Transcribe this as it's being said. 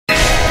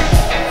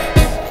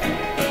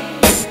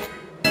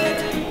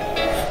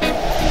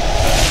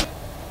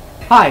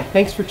Hi,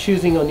 thanks for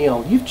choosing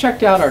O'Neill. You've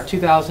checked out our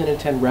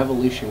 2010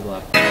 Revolution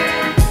glove.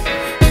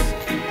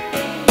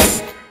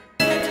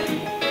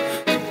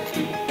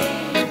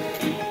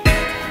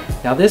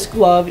 Now this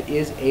glove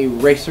is a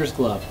racer's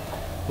glove.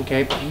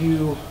 Okay,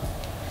 you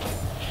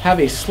have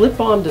a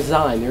slip-on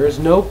design. There is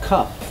no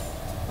cuff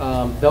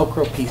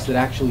Velcro piece that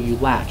actually you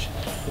latch.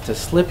 It's a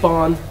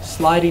slip-on,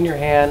 slide in your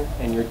hand,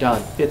 and you're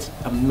done. Fits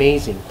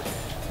amazing.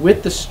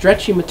 With the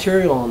stretchy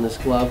material on this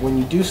glove, when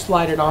you do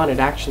slide it on, it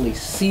actually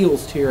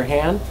seals to your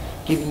hand,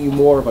 giving you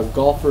more of a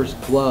golfer's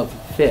glove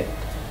fit.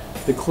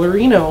 The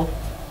Clarino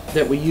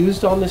that we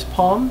used on this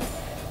palm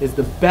is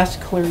the best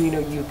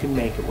Clarino you can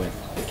make it with.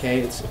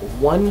 Okay, it's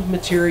one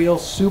material,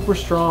 super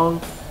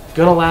strong,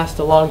 gonna last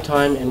a long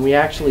time, and we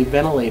actually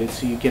ventilate it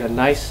so you get a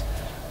nice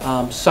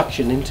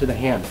suction into the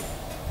hand.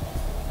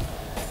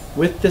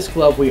 With this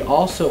glove, we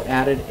also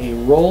added a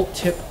roll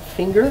tip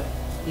finger.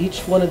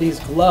 Each one of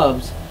these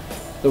gloves,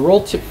 the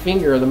roll tip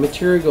finger, the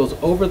material goes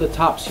over the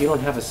top so you don't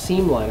have a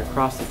seam line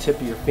across the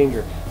tip of your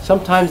finger.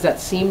 Sometimes that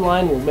seam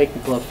line will make the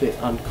glove fit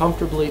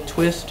uncomfortably,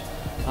 twist,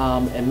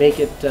 and make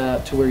it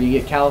to where you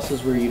get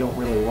calluses where you don't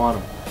really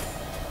want them.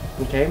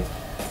 Okay.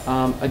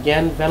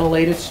 Again,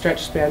 ventilated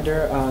stretch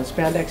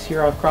spandex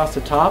here across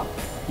the top.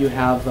 You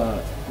have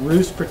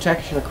roost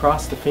protection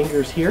across the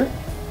fingers here.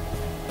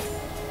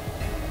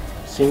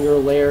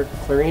 Single layer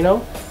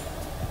Clarino.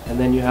 And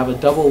then you have a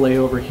double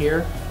layover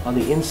here on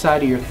the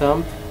inside of your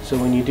thumb. So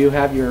when you do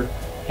have your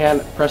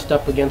hand pressed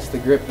up against the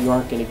grip, you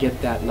aren't going to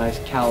get that nice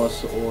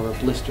callus or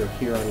blister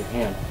here on your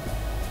hand.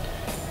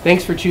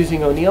 Thanks for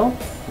choosing O'Neill.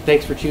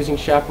 Thanks for choosing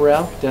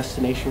Chaparral,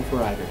 destination for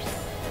riders.